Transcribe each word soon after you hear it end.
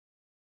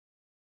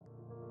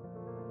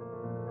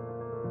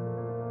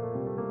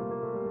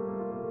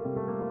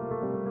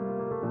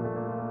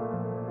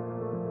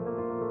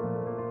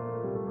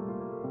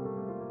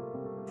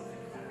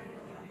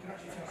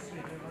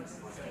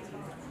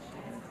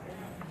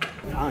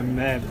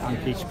I'm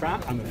Peter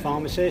Pratt, I'm a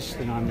pharmacist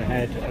and I'm the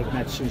head of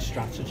medicine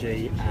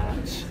strategy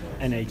at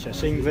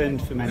NHS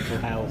England for mental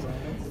health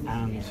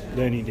and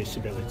learning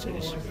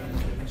disabilities.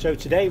 So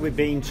today we've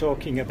been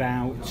talking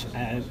about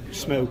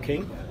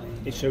smoking.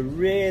 It's a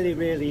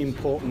really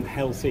important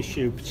health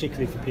issue,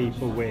 particularly for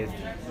people with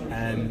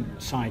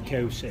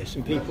psychosis,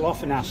 and people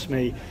often ask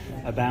me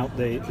about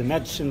the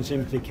medicine's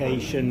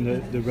implication,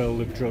 the role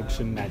of drugs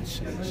and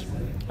medicines.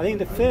 I think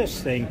the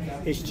first thing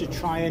is to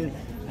try and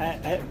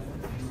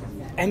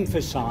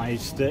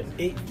emphasise that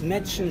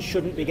medicine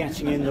shouldn't be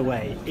getting in the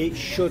way. It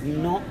should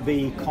not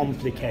be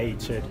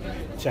complicated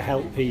to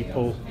help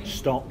people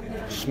stop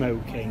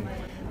smoking.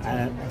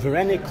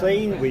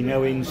 Varenicline, we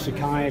know in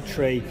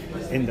psychiatry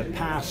in the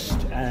past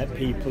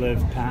people have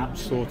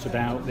perhaps thought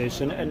about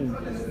this and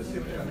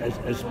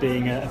as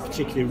being a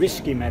particularly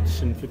risky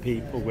medicine for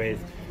people with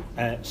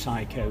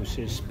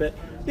psychosis, but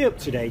the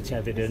up-to-date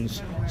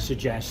evidence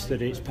suggests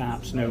that it's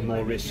perhaps no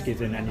more risky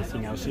than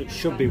anything else. It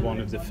should be one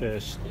of the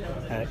first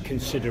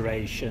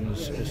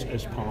considerations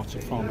as part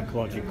of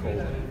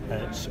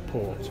pharmacological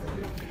support.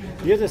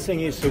 The other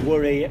thing is the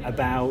worry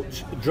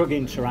about drug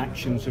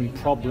interactions and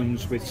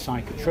problems with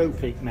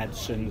psychotropic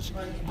medicines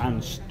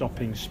and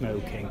stopping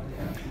smoking.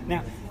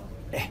 Now,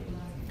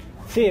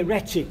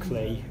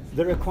 theoretically,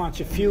 there are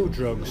quite a few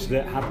drugs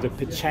that have the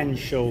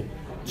potential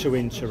to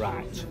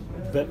interact,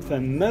 but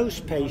for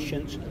most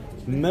patients,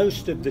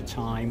 most of the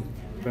time,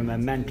 from a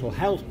mental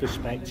health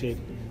perspective,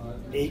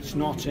 it's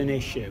not an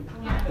issue.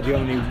 The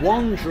only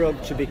one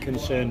drug to be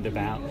concerned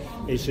about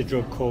is a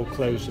drug called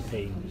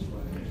Clozapine.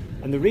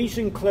 And the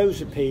reason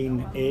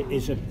Clozapine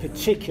is a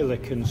particular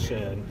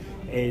concern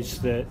is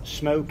that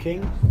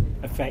smoking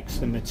affects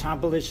the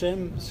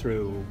metabolism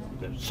through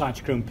the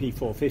cytochrome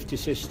P450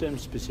 system,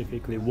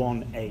 specifically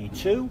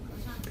 1A2.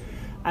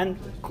 And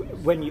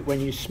when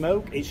you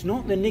smoke, it's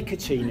not the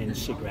nicotine in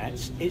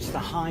cigarettes, it's the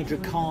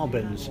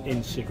hydrocarbons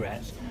in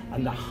cigarettes.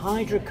 And the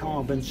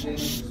hydrocarbons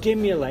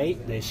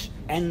stimulate this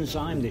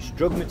enzyme, this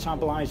drug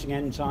metabolizing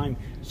enzyme,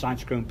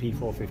 cytochrome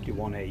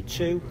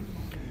P451A2.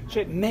 So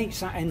it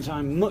makes that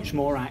enzyme much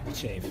more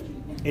active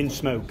in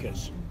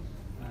smokers.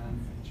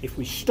 If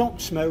we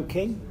stop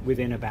smoking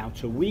within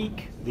about a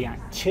week, the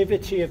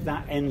activity of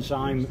that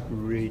enzyme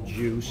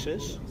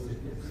reduces.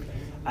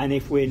 And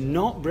if we're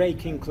not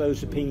breaking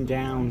Clozapine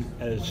down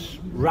as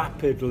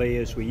rapidly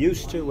as we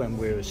used to when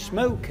we're a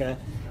smoker,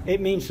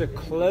 it means the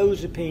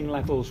Clozapine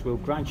levels will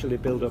gradually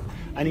build up.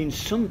 And in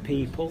some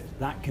people,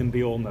 that can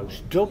be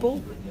almost double,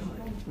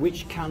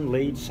 which can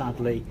lead,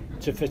 sadly,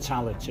 to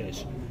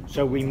fatalities.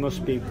 So we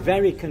must be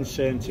very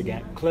concerned to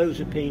get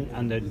Clozapine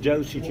and the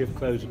dosage of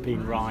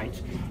Clozapine right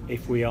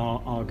if we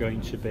are going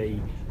to be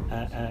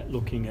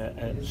looking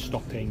at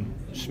stopping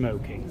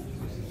smoking.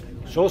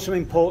 It's also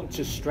important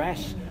to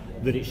stress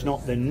that it's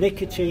not the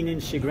nicotine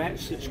in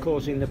cigarettes that's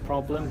causing the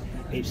problem,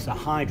 it's the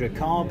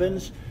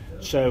hydrocarbons.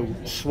 So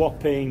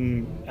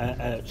swapping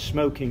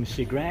smoking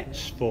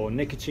cigarettes for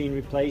nicotine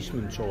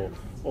replacement or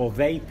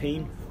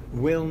vaping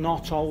will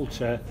not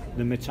alter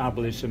the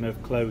metabolism of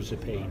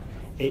Clozapine.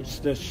 It's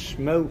the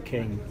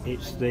smoking,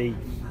 it's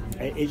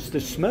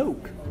the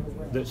smoke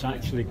that's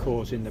actually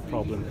causing the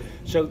problem.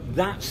 So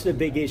that's the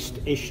biggest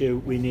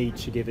issue we need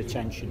to give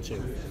attention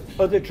to.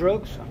 Other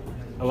drugs,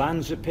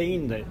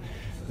 olanzapine,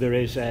 there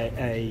is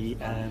a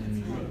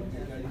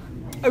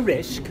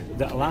risk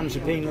that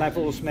olanzapine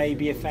levels may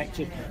be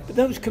affected, but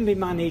those can be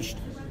managed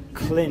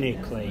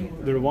clinically.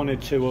 There are one or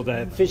two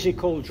other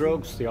physical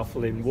drugs,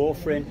 theophylline,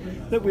 warfarin,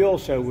 that we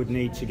also would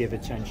need to give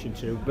attention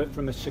to, but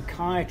from a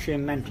psychiatry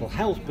and mental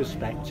health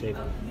perspective,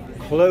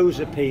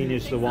 Clozapine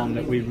is the one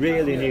that we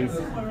really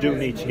do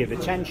need to give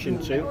attention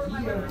to,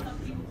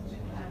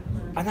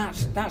 and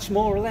that's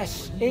more or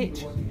less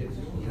it.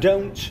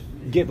 Don't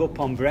give up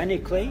on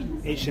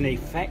varenicline. It's an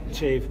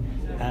effective,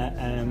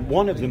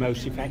 one of the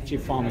most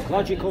effective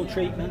pharmacological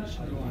treatments.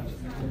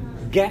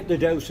 Get the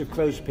dose of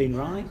Clozapine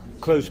right,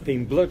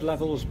 Clozapine blood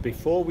levels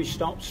before we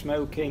stop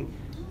smoking,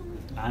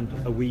 and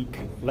a week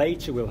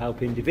later we'll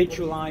help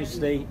individualise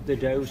the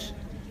dose,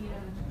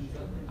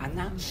 and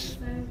that's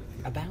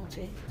about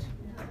it.